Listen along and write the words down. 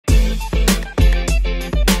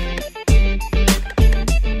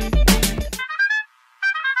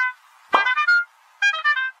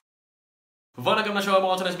the show. I'm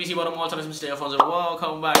also busy, but I'm also Mr. Earphones.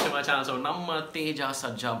 Welcome back to my channel. So, நம்ம Teja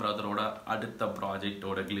Sajja brother-ஓட அடுத்த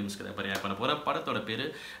ப்ராஜெக்ட்டோட glimpse கதை பரியாக் பண்ண போற படத்தோட பேரு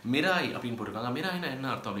Mirai அப்படினு போட்டுருக்காங்க. Miraiனா என்ன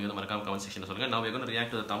அர்த்தம் அப்படிங்கறத மறக்காம கமெண்ட் செக்ஷன்ல சொல்லுங்க. Now we're going to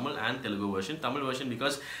react to the Tamil and Telugu version. Tamil version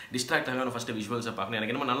because distract ஆகாம first visuals பார்க்கணும்.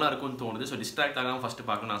 எனக்கு என்னமோ நல்லா இருக்கும்னு தோணுது. So distract ஆகாம first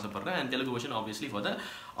பார்க்கணும்னு ஆசைப்படுறேன். And Telugu version obviously for the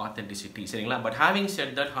authenticity. சரிங்களா? But having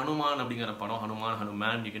said that, Hanuman அப்படிங்கற படம்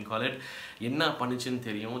Hanuman you can call it என்ன பண்ணுச்சுன்னு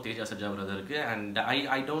தெரியும் Teja Sajja brother-க்கு. And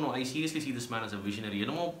I don't know, I seriously see this man as a visionary.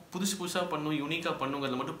 என்னமோ புதுசா பண்ணனும் யூனிக்கா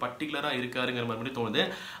பண்ணனும்ங்கறது மட்டும் பர்టిక్యులரா இருக்காருங்கற மாதிரி தோணுது.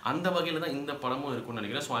 அந்த வகையில தான் இந்த படமும் இருக்கும்னு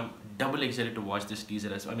நினைக்கிறேன். So I'm double excited to watch this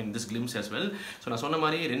teaser as this glimpse as well. So நான் சொன்ன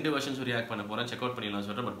மாதிரி ரெண்டு வெர்ஷன்ஸ் ரியாக்ட் பண்ண போறேன். செக் அவுட் பண்ணிடலாம்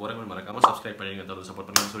சொல்றேன். பட் போறவங்க மறக்காம Subscribe பண்ணிடுங்க. தொடர்ந்து சப்போர்ட்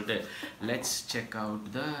பண்ணுங்கன்னு சொல்லிட்டு let's check out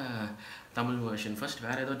the Tamil version first.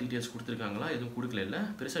 வேற ஏதோ டீடைல்ஸ் கொடுத்திருக்காங்களா? எதுவும் கொடுக்கல இல்ல.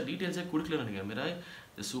 பெருசா டீடைல்ஸே கொடுக்கல நினைக்கிறேன். Mirai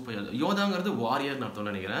the super யோதாங்கிறது வாரியர் நான்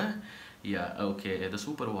நினைக்கிறேன். Yeah, okay, the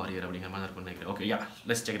super warrior அப்படிங்கற மாதிரி இருக்கும் நினைக்கிறேன். Okay, yeah,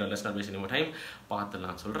 let's check it out. Let's not waste any more time.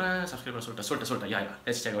 பாத்தலாம் சொல்றேன். Subscribe பண்ண சொல்லிட்டு. Yeah,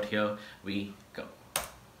 let's check out. Here we go.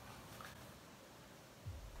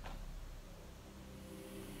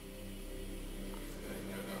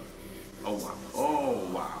 Oh wow. Oh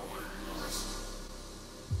wow.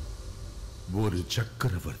 ஒரு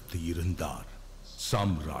சக்கரவர்த்தி இருந்தார்,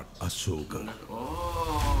 சாம்ராட் அசோகர்.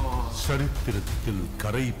 சரித்திரத்தில்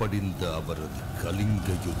கரை படிந்த அவரது கலிங்க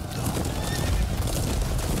யுத்தம்,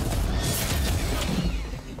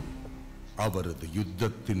 அவரது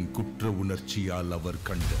யுத்தத்தின் குற்ற உணர்ச்சியால் அவர்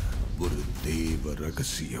கண்ட ஒரு தேவ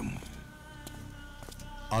ரகசியம்.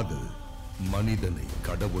 அது மனிதனை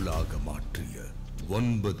கடவுளாக மாற்றிய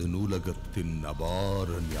 9 நூலகத்தின் அபார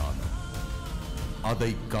ஞானம். அதை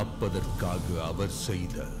காப்பதற்காக அவர்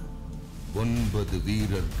செய்த 9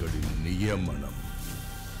 வீரர்களின் நியமனம்.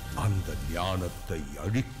 அந்த ஞானத்தை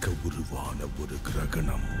அழிக்க உருவான ஒரு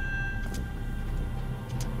கிரகணம்.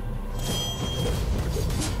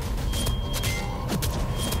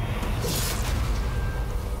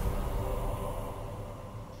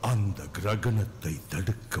 அந்த கிரகணத்தை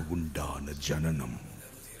தடுக்க உண்டான ஜனனம்.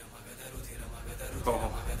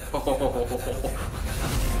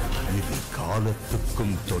 இது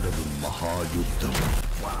காலத்துக்கும் தொடரும் மகா யுத்தம்.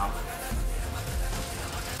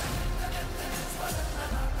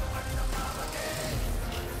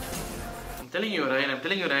 I'm telling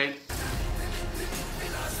you right.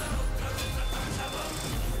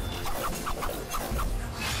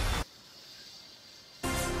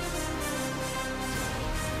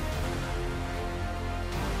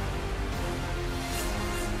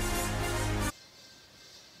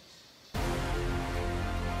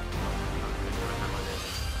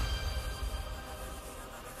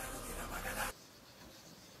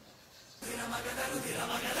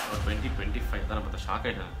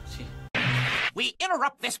 We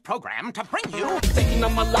interrupt this program to bring you thinking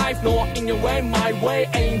of my life, no in your way, my way.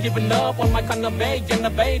 Ain't giving up on my kind of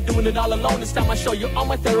way, doing it all alone. This time I show you all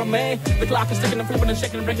my theory. The clock is ticking and flipping and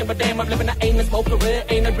shaking and breaking, but damn, I'm living. I ain't a smoker,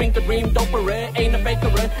 ain't a drink, a dream, doper, ain't a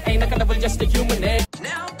baker, ain't a kind of just a human.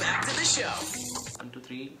 Now back to the show. 1, 2,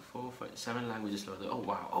 3, 4, 5, 7 languages. Oh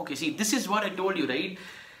wow. Okay, see, this is what I told you, right?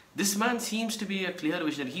 This man seems to be a clear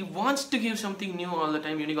visionary. He wants to give something new all the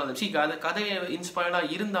time, unique all the time. See, கதையை இன்ஸ்பயர்டா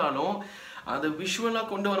இருந்தாலும் அது விஷுவலா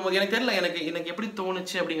கொண்டு வரும்போது எனக்கு தெரியல, எனக்கு எப்படி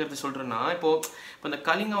தோணுச்சு அப்படிங்கறது சொல்றேன்னா, இப்போ இந்த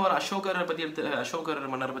கலிங்கவார் அசோகர்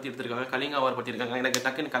மன்னர் பத்தி எடுத்திருக்காங்க, கலிங்கவார் பத்தி இருக்காங்க. எனக்கு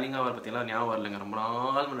டக்குன்னு கலிங்கவார் பத்தி எல்லாம் ஞாபகம் வரலங்க. ரொம்ப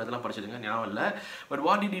நாள் முன்னதெல்லாம் படிச்சதுங்க, ஞாபகம் இல்ல. But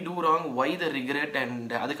what did he two wrong, why the regret,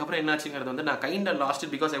 and அதுக்கப்புறம் என்னாச்சுங்கிறது வந்து நான் kind lost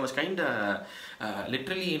it because I was kind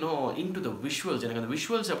literally into the visuals. எனக்கு அந்த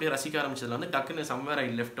விஷுவல்ஸ் அப்படியே ரசிக்க ஆரம்பிச்சதுல வந்து டக்குன்னு somewhere I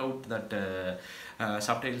left out that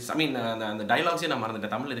subtitles. ஐ மீன் அந்த டைலாக்ஸே நான்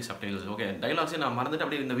மறந்துட்டேன். தமிழ் எதுக்கு சப்டைல்ஸ், ஓகே, டைலாக்ஸே நான் மறந்துட்டு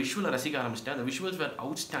அப்படியே இந்த விஷுவலை ரசிக்க ஆரம்பிச்சிட்டேன். அந்த visuals where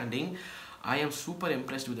outstanding. I am super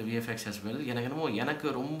impressed with the VFX as well.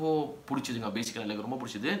 எனக்கு ரொம்ப பிடிச்சதுங்க. பேசிக்கலி எனக்கு ரொம்ப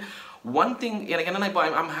பிடிச்சது. ஒன் திங் எனக்கு என்னன்னா, இப்போ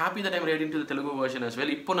I'm happy that I'm reading to the Telugu version as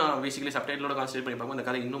well. இப்போ நான் பேசிக்கலி சப்டைட்டிலோட கான்சன்ட்ரேட் பண்ணி பார்ப்போம். இந்த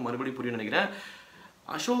கதை இன்னும் மறுபடியும் புரியும் நினைக்கிறேன்.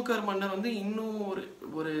 அசோகர் மன்னர் வந்து இன்னும்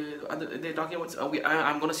ஒரு அது they talking about, okay,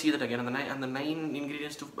 I'm going to see that again. அந்த 9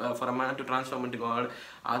 ingredients for a man to transform into God,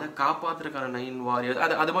 அதை காப்பாத்துறதுக்கான 9 warriors,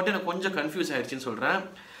 அது மட்டும் எனக்கு கொஞ்சம் கன்ஃபியூஸ் ஆயிடுச்சுன்னு சொல்றேன்.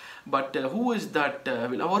 But who is that?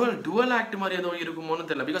 ஒரு டுவல் ஆக்ட் மாதிரி ஏதோ இருக்குமோன்னு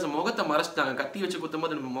தெரியல. பிகாஸ் முகத்தை மறைச்சிட்டாங்க, கத்தி வச்சு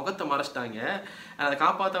குத்தும்போது முகத்தை மறைச்சிட்டாங்க. அதை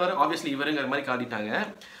காப்பாற்றவரை ஆப்வியஸ்லி இவருங்கிற மாதிரி காட்டிட்டாங்க.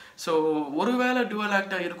 ஸோ ஒருவேளை டுவல்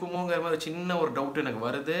ஆக்டாக இருக்குமோங்கிற மாதிரி சின்ன ஒரு டவுட் எனக்கு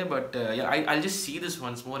வருது. But I just see this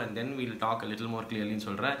once more and then we'll talk a little more clearlyன்னு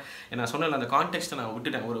சொல்கிறேன். நான் சொன்னல அந்த கான்டெக்ஸ்ட்டை நான்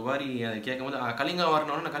விட்டுட்டேன். ஒரு வாரி கேட்கும்போது கலிங்கா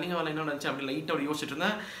வரணும்னா நான் கலிங்காவில் என்ன நடந்துச்சு அப்படி லைட்டாக அப்படி யோசிச்சுட்டு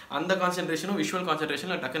இருந்தேன். அந்த கான்சன்ட்ரேஷனும் விஷுவல்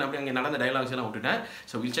கான்சன்ட்ரேஷனும் டக்குன்னு அப்படி அங்கே நடந்த டைலாக்ஸ் எல்லாம் விட்டுட்டேன்.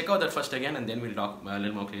 So we'll check out that first again and then we'll talk a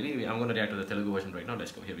little more clearly. I'm going to react to the Telugu version right now.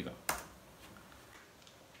 Let's go. Here we go.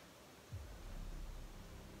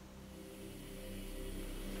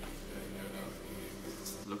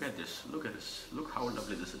 at this. Look at this. Look how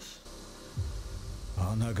lovely this is.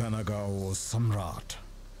 అనగనగా ఓ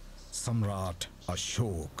సమ్రాట్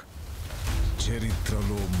అశోక్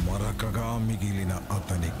చరిత్రలో మరకగా మిగిలిన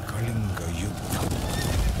అతని కళింగ యుద్ధం.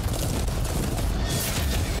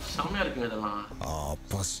 செம்மையா இருக்குங்க இதெல்லாம். ఆ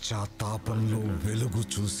పశ్చాత్తాపంలో వెలుగు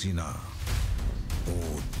చూసిన ఓ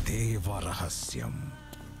దేవ రహస్యం.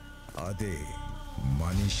 అదే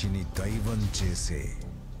మనిషిని దైవం చేసే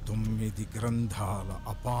 9 గ్రంథాల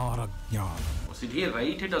అపార జ్ఞానం. Did he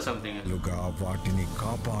write it or something? వాటిని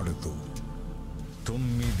కాపాడుతూ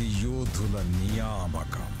 9 యోధుల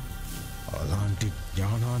నియామకం. అలాంటి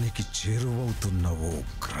జ్ఞానానికి చేరువవుతున్న ఓ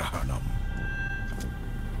గ్రహణం.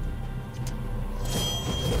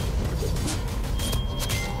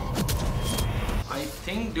 I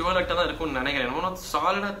think dual-actor தான் இருக்கும்னு நினைக்கிறேன். நான்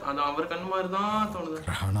சாலிடா அது அவர் கண் மாதிரி தான் தோணுது.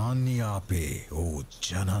 గ్రహణాన్ని ఆపే ఓ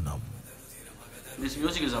జననం. This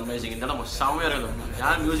music is amazing. இந்த நம்ம செம்மையா இருக்கு.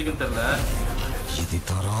 யார் மியூசிக்னு தெரியல. ఇది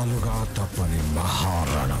తరాలుగా తప్పని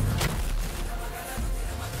మహారణం.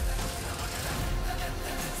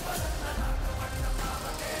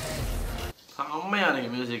 செம்மையா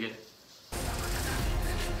இருக்கு music.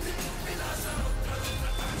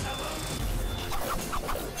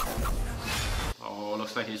 Oh,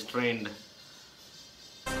 looks like he's trained.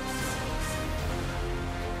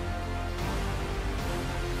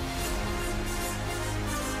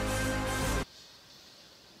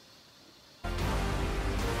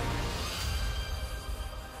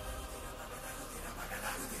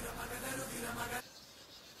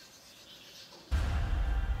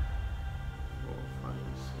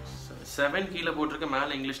 Seven கீழே போட்டிருக்க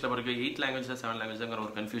மேலே இங்கிலீஷில் போட்டிருக்க 8 லாங்குவேஜ் 7 லாங்குவேஜ்ங்கிற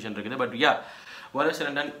ஒரு கன்ஃபியூஷன் இருக்குது. But yeah what is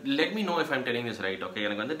and let me know if I'm telling this right. Okay,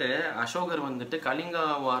 எனக்கு வந்துட்டு அசோகர் வந்துட்டு கலிங்கா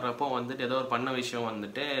வாரப்போ வந்துட்டு ஏதோ ஒரு பண்ண விஷயம்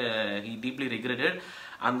வந்துட்டு he deeply regretted.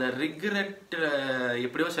 அந்த ரிக்ரெட்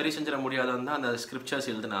எப்படியோ சரி செஞ்சிட முடியாதுன்னு அந்த ஸ்கிரிப்சர்ஸ்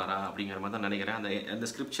எழுதினாரா அப்படிங்கிற மாதிரி தான் நினைக்கிறேன். அந்த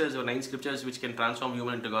ஸ்கிரிப்சர்ஸ் ஒரு 9 scriptures which can transform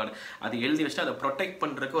human into God அது எழுதி வச்சுட்டு அதை ப்ரொடெக்ட்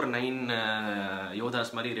பண்ணுறதுக்கு ஒரு 9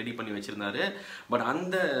 யோதாஸ் மாதிரி ரெடி பண்ணி வச்சிருந்தாரு. பட்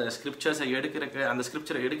அந்த ஸ்கிரிப்சர்ஸை அந்த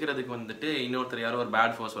ஸ்கிரிப்சரை எடுக்கிறதுக்கு வந்துட்டு இன்னொருத்தர் யாரோ ஒரு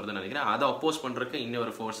பேட் ஃபோர்ஸ் வருதுன்னு நினைக்கிறேன். அதை அப்போஸ் பண்ணுறதுக்கு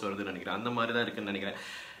இன்னொரு ஃபோர்ஸ் வருதுன்னு நினைக்கிறேன். அந்த மாதிரி தான் இருக்குன்னு நினைக்கிறேன்.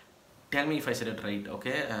 Tell me if I said it right,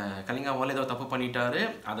 okay? Kalinga wale ஏதோ தப்பு பண்ணிட்டாரு.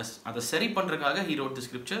 அதை சரி பண்றதுக்காக he wrote the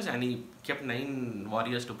scriptures and he kept 9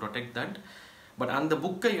 warriors to protect that. But அந்த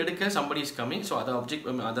புக்கை எடுக்க somebody is coming. ஸோ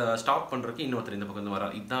அதை ஸ்டாப் பண்ணுறதுக்கு இன்னொருத்தர் இந்த பக்கம் வந்து வர.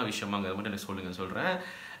 இதுதான் விஷயமாங்க. அது மட்டும் எனக்கு சொல்கிறேன்.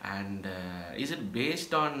 And is it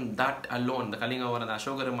based on that alone? இந்த கலிங்கா வர அந்த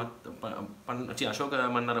அசோக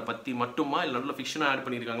மன்னரை பற்றி மட்டுமா இல்லை நடுவில் ஃபிக்ஷனாக ஆட்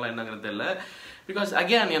பண்ணியிருக்காங்களா என்னங்கிறது தெரியல. பிகாஸ்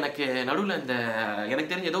அகேன் எனக்கு நடுவில் இந்த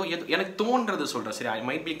எனக்கு தெரிஞ்ச ஏதோ எனக்கு தோன்றது சொல்கிறேன். சரி, I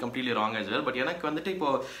might be completely wrong as well. But எனக்கு வந்துட்டு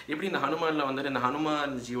இப்போது எப்படி இந்த ஹனுமானில் வந்துட்டு இந்த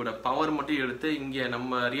ஹனுமான்ஜியோட பவர் மட்டும் எடுத்து இங்கே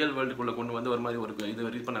நம்ம ரியல் வேர்ல்டுக்குள்ளே கொண்டு வந்து ஒரு மாதிரி ஒரு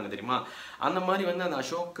இது பண்ணாங்க தெரியுமா? அந்த மாதிரி வந்து அந்த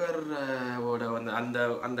அசோகரோட வந்து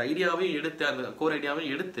அந்த ஐடியாவையும் எடுத்து அந்த கோர்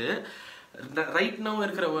ஐடியாவையும் எடுத்து ரைட் நவ்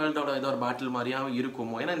இருக்கிற வேர்ல்டோட ஏதோ ஒரு பேட்டில் மாதிரியாகவும்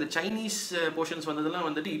இருக்குமோ. ஏன்னா இந்த சைனீஸ் போர்ஷன்ஸ் வந்ததெல்லாம்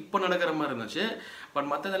வந்துட்டு இப்போ நடக்கிற மாதிரி இருந்துச்சு. பட்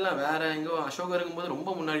மற்றதெல்லாம் வேற எங்கோ அசோகர் இருக்கும்போது ரொம்ப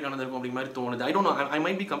முன்னாடி நடந்திருக்கும் அப்படி மாதிரி தோணுது. I don't know, I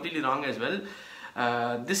might be completely wrong as well.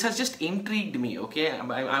 This has just intrigued me, okay?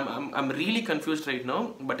 I'm really confused right now,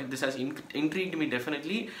 but this has intrigued me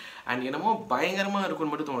definitely. And என்னமோ பயங்கரமாக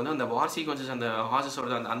இருக்குன்னு மட்டும் தோணுது. அந்த வார் சீக்வன்சஸ் அந்த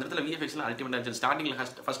ஹார்சஸோட அந்த இடத்துல விஎஃப்எக்ஸ்லாம் அல்டிமேட்டாக இருந்துச்சு. ஸ்டார்டிங்கில்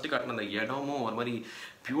ஃபஸ்ட்டு காட்டின அந்த இடமும் ஒரு மாதிரி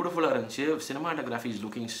பியூட்டிஃபுல்லாக இருந்துச்சு. Cinematography is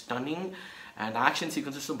looking stunning and action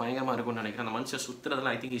sequences பயங்கரமாக இருக்கும்னு நினைக்கிறேன். அந்த மனுஷன்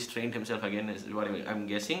சுற்றுறதுலாம் I think he's trained himself again is what I'm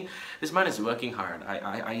guessing. This man is working hard.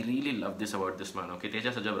 I really love this about this man, okay?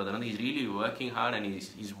 Teja Sajja brother, he's really working hard and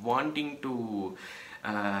he's wanting to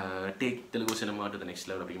take Telugu cinema to the next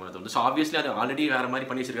level அப்படிங்கிற மாதிரி தோணுது. So obviously அது already வேறு மாதிரி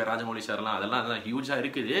பண்ணி வச்சிருக்காரு ராஜமௌலி சார்லாம். அதெல்லாம் ஹியூஜாக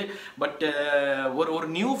இருக்குது. பட் ஒரு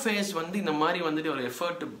நியூ ஃபேஸ் வந்து இந்த மாதிரி வந்துட்டு ஒரு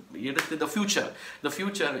எஃபர்ட் எடுத்து the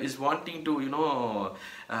future is wanting to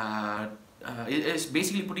is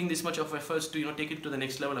basically putting this much of efforts to take it to the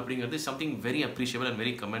next level. This is something very appreciable and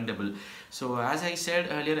very commendable. So as I said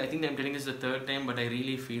earlier, I think I'm telling this the third time, but I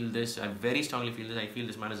really feel this. I very strongly feel this. I feel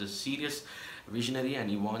this man is a serious visionary and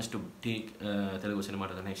he wants to take Telugu cinema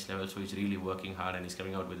to the next level. So he's really working hard and he's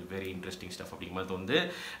coming out with very interesting stuff.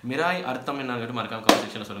 Mirai Artham ennaangattu markam comment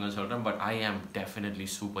section la solunga solren, but I am definitely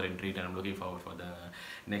super intrigued and I'm looking forward for the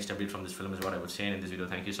next update from this film is what I would say in this video.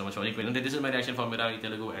 Thank you so much for watching. This is my reaction for Mirai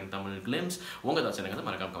Telugu and Tamil glimpse. Unga thoughts ennaga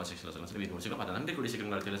markam comment section la solunga. Video mudichukku appo nandri kudi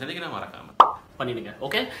sikram sendikira marakama pannidinga.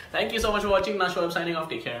 Okay, thank you so much for watching. Now I'm signing off.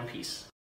 Take care and peace.